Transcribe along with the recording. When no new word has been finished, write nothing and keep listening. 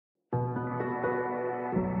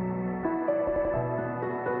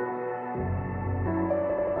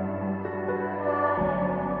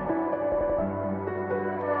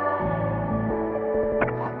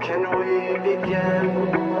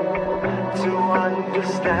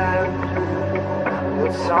understand the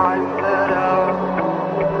time that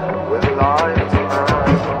up with light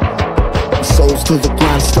and souls to the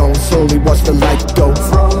grindstone, slowly watch the light go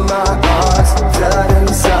from my eyes, dead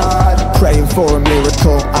inside. Praying for a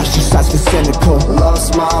miracle, ostracized the cynical.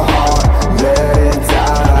 Lost my heart, let it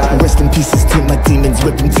die. Rest in pieces to my demons,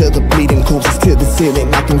 rip till the bleeding. Corpses to the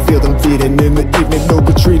ceiling, I can feel them feeding. In the evening, no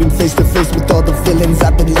retreating, face to face with all the villains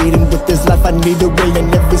I've been leading. With this life I need a will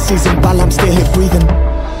in every season while I'm still here breathing.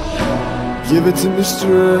 Give it to me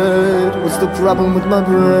straight, what's the problem with my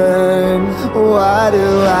brain? Why do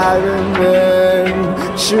I remain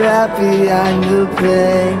trapped behind the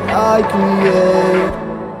pain I create?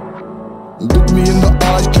 Look me in the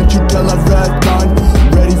eyes, can't you tell I've redlined?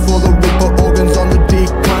 Ready for the Reaper, organs on the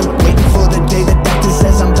decline. Waiting for the day the doctor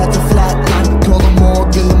says I'm about to flatline. Call the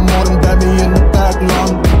morgue in the morning, bury me in the back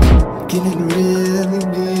lawn. Can it really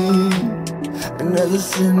be another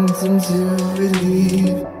symptom to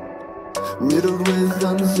relieve? Riddled with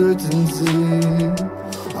uncertainty,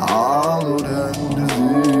 hollowed and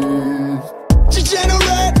diseased.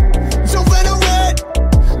 Degenerate, don't venerate.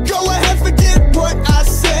 Go ahead, forget what I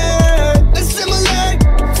said. Assimilate,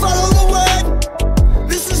 follow the way.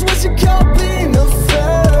 This is what you call being a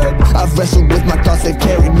fed. I've wrestled with my thoughts, they've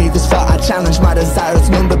carried me this far. I challenge my desires,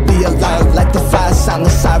 known to be a liar. Like the fire sound, the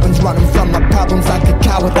sirens running from my problems like a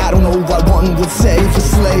coward. I don't know what one would say, for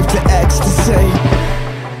slave to ecstasy.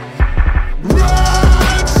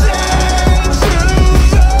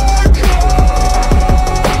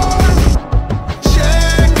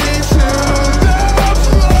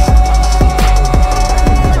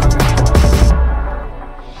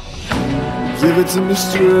 Give it to me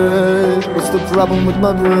straight, what's the problem with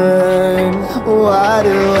my brain? Why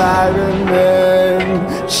do I remain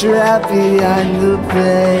trapped behind the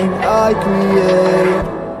pain I create?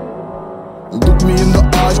 Look me in the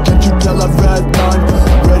eyes, can't you